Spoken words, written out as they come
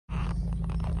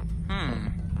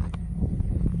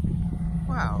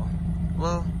Wow.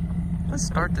 Well, let's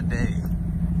start the day.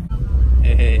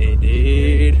 Hey,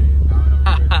 dude.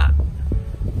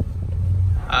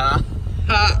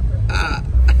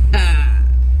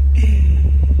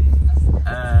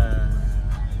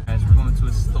 Guys, we're going to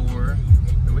a store.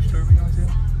 Wait, which store are we going to?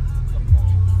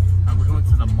 We're going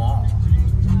to the mall.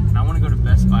 And I want to go to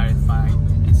Best Buy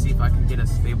and see if I can get a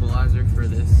stabilizer for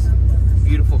this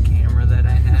beautiful camera that I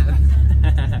have.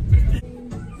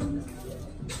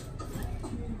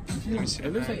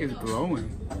 It looks like it's glowing,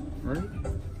 right?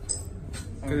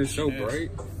 Because it's so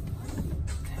bright.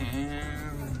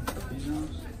 Damn.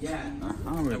 Yeah. I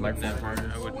don't really like that part.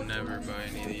 I would never buy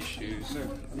any of these shoes.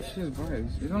 Look, this shit's bright.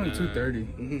 It's only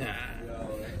 $230. Nah.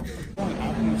 Want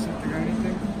Apple or something or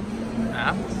anything?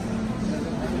 Apple?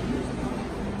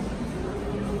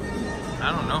 I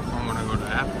don't know if I'm gonna go to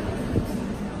Apple.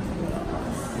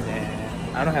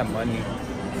 Nah, I don't have money.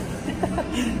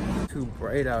 Too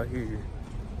bright out here.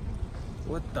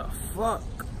 What the fuck?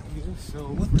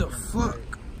 What the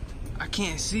fuck? I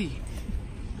can't see.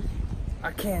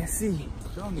 I can't see.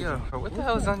 Yo, what the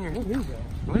hell is on your... What is that?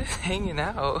 What is hanging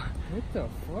out? What the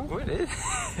fuck? What is...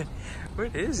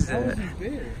 What is How that? is it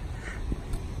there?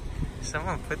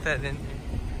 Someone put that in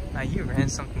there. Now you ran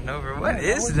something over. What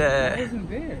is that? It wasn't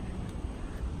there.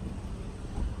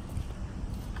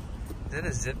 Is that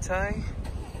a zip tie?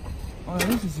 Oh, it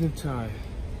is a zip tie.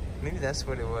 Maybe that's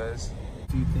what it was.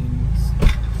 Few things.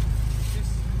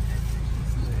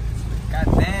 God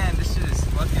damn, this shit is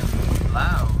fucking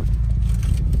loud.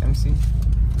 Let me see.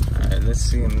 Alright, let's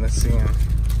see him. Let's see him.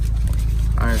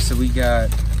 Alright, so we got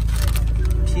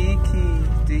Kiki,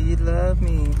 do you love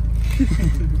me?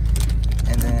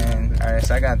 And then, alright,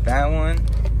 so I got that one.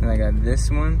 And I got this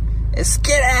one. It's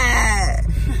Skitty!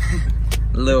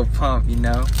 Little pump, you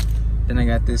know? Then I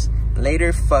got this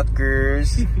later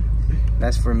fuckers.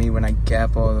 That's for me when I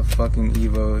gap all the fucking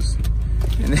Evos.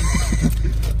 And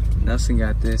then Nelson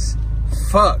got this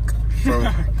fuck.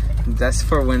 That's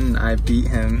for when I beat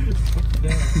him.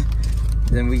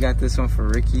 Then we got this one for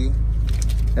Ricky.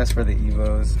 That's for the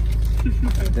Evos.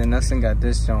 Then Nelson got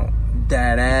this joint.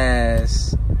 That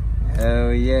ass.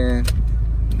 Hell yeah.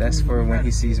 That's for when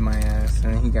he sees my ass.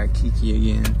 And then he got Kiki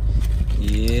again.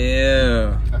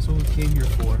 Yeah. That's what we came here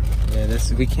for. Yeah,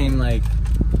 we came like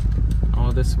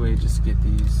all this way just to get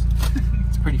these.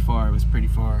 It's pretty far. It was pretty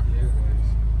far. Yeah, it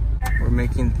was. We're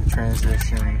making the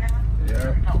transition.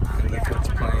 Yeah. And look what's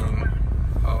playing.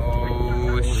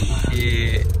 Oh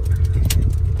shit.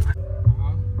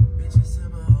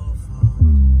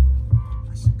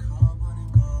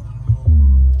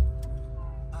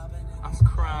 I'm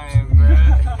crying, bro.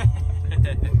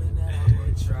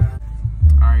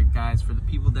 Alright guys, for the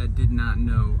people that did not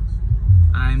know,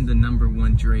 I'm the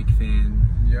 #1 Drake fan.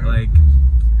 Yeah. Like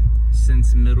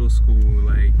since middle school,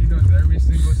 like He knows every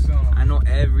single song. I know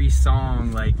every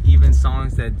song, like even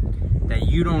songs that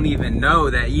you don't even know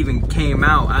that even came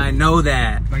out. I know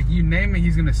that. Like you name it,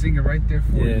 he's gonna sing it right there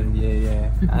for you.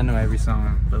 Yeah. I know every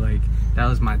song, but like that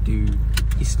was my dude.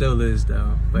 He still is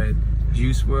though. But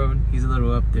Juice WRLD, he's a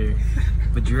little up there.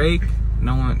 But Drake,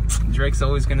 Drake's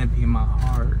always gonna be in my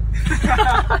heart.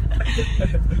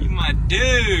 He my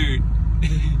dude.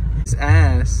 His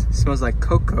ass smells like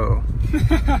cocoa.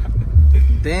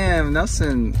 Damn,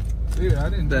 Nelson. Dude, I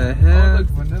didn't The know. hell? Oh, look,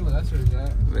 vanilla, that's what it's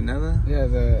at. Vanilla? Yeah,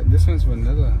 this one's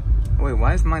vanilla. Wait,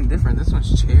 why is mine different? This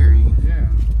one's cherry. Yeah.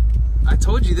 I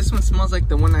told you this one smells like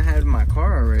the one I had in my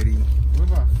car already. What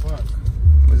about fuck?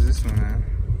 What's this one at?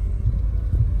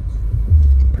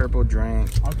 Purple drink.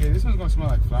 Okay, this one's gonna smell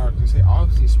like flowers. You say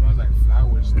obviously it smells like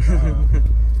flowers.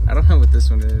 I don't know what this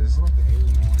one is. What about the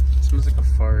alien one? It smells like a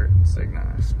fart. It's like,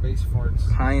 nah. Space farts.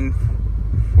 Pine.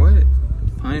 What?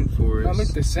 Pine forest. Not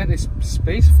like the scent is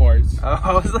space farts. Oh,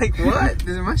 I was like, what?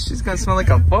 My shit's gonna smell like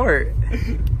a fart.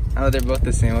 Oh, they're both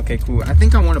the same. Okay, cool. I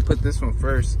think I want to put this one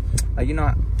first. Like, you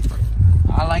know,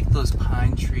 I like those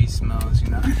pine tree smells, you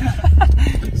know?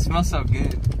 It smells so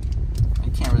good.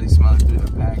 You can't really smell it through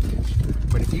the package.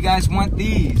 But if you guys want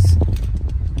these,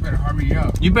 You better hurry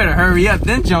up. you better hurry up.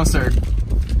 Then Jones are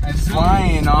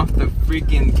flying off the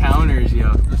freaking counters,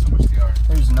 yo. That's how much they are.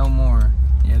 There's no more.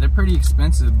 Yeah, they're pretty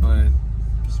expensive, but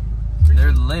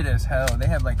they're lit as hell. They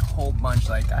have like a whole bunch.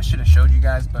 Like, I should have showed you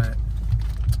guys, but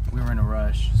we were in a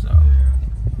rush, so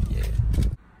yeah.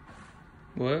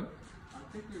 What? I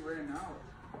think we ran out.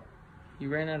 You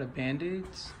ran out of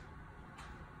Band-Aids?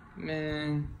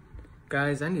 Man,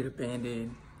 guys, I need a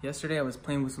Band-Aid. Yesterday I was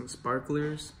playing with some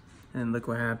sparklers, and look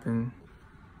what happened.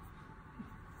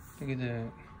 Look at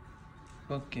that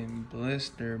fucking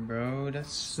blister, bro.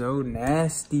 That's so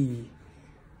nasty.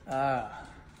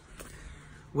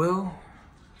 Well,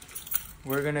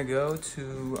 we're gonna go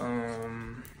to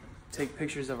take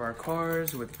pictures of our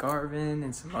cars with Garvin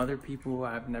and some other people.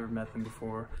 I've never met them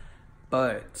before,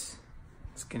 but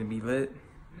it's gonna be lit.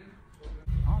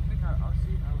 I don't think I'll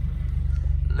see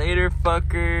how. Later,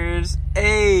 fuckers.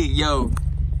 Hey, yo,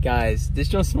 guys, this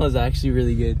joint smells actually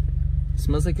really good. It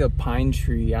smells like a pine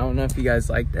tree. I don't know if you guys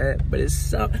like that, but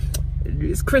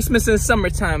it's Christmas and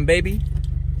summertime, baby.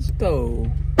 Let's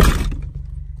go.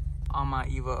 All my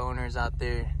Evo owners out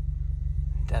there,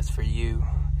 that's for you.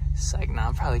 Psych, nah,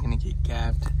 I'm probably gonna get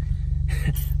gapped.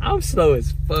 I'm slow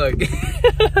as fuck.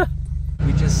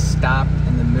 We just stopped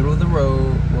in the middle of the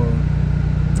road. Well,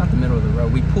 it's not the middle of the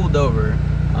road. We pulled over.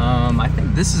 I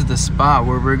think this is the spot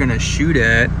where we're gonna shoot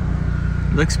at.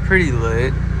 Looks pretty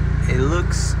lit. It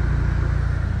looks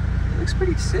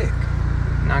pretty sick.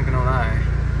 Not gonna lie.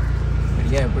 But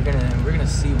yeah, we're gonna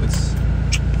see what's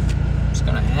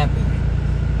gonna happen.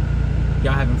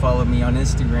 Y'all haven't followed me on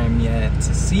Instagram yet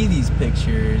to see these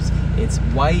pictures. It's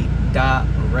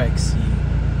white.rexy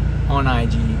on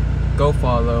IG. Go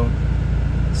follow.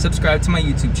 Subscribe to my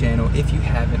YouTube channel if you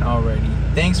haven't already.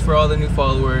 Thanks for all the new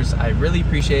followers. I really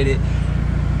appreciate it.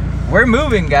 We're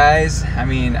moving, guys. I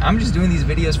mean, I'm just doing these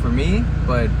videos for me,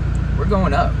 but we're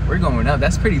going up. We're going up.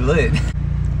 That's pretty lit.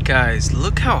 Guys,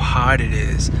 look how hot it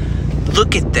is.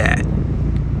 Look at that.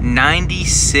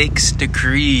 96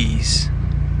 degrees.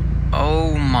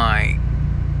 Oh my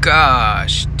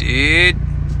gosh, dude.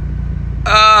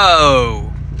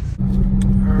 Oh.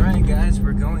 Alright, guys,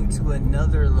 we're going to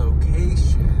another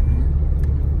location.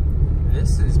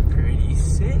 This is pretty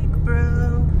sick,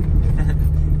 bro.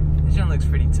 This one looks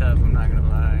pretty tough, I'm not gonna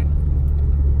lie.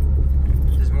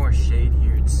 There's more shade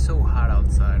here. It's so hot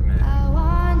outside, man. I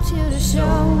want you to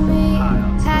show me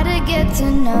how to get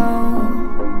to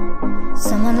know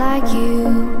someone like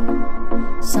you.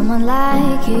 Someone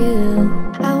like you.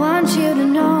 I want you to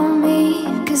know me,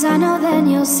 'cause I know then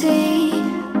you'll see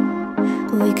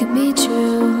we can be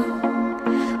true.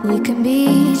 We can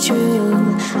be true.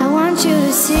 I want you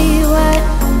to see what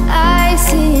I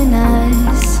see in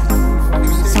us.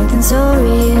 Something so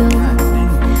real.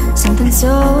 Something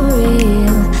so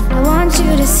real. I want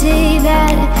you to see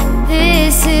that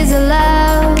this is a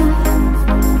love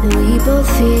that we both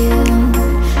feel.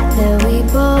 That we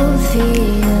both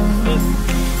feel.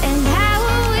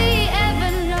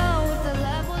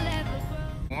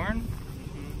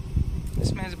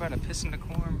 This man's about to piss in the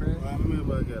corn, bro. Well, I'm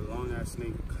about to get a long ass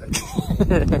snake cut.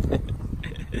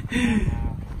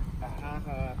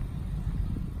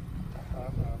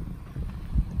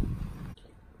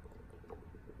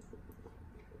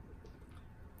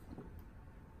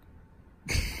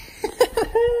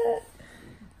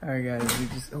 Alright, guys,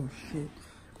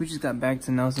 we just got back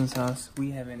to Nelson's house. We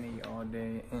haven't ate all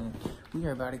day, and we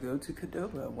are about to go to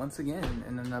Qdoba once again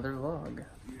in another vlog.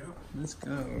 Yeah. Let's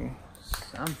go.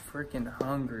 I'm freaking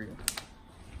hungry.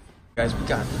 Guys, we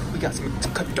got some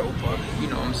Qdoba. You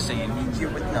know what I'm saying? Here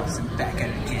with Nelson, back at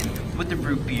it again with the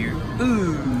root beer.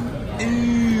 Ooh,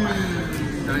 ooh.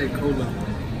 Diet Cola.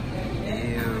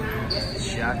 Ew,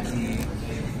 shocky.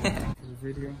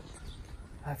 Video.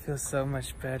 I feel so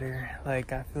much better.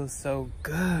 Like, I feel so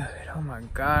good. Oh my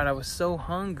God, I was so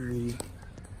hungry.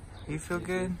 You feel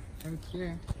good? Thank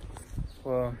you.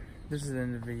 Well, this is the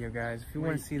end of the video, guys. If you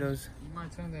want to see those, you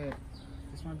might tell that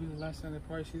this might be the last time they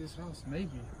probably see this house.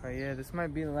 Maybe. Oh yeah, this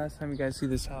might be the last time you guys see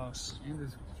this house. And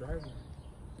this driveway.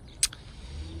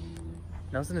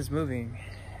 Nelson is moving,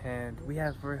 and we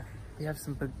have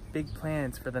some big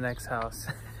plans for the next house.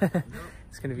 Yep.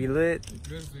 It's gonna be lit.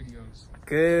 Good videos.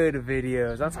 Good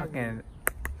videos. I'm talking.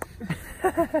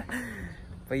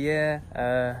 But yeah,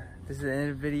 this is the end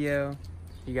of the video.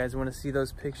 If you guys want to see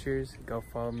those pictures, go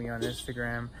follow me on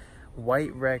Instagram,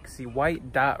 white.rexy,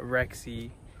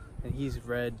 and he's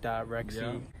red.rexy.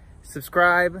 Yeah.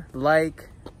 Subscribe, like.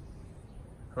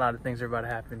 A lot of things are about to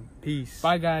happen. Peace.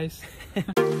 Bye, guys.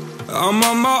 I'm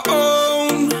on my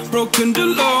own, broken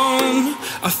alone.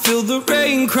 I feel the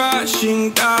rain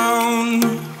crashing down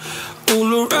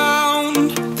all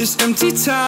around this empty town.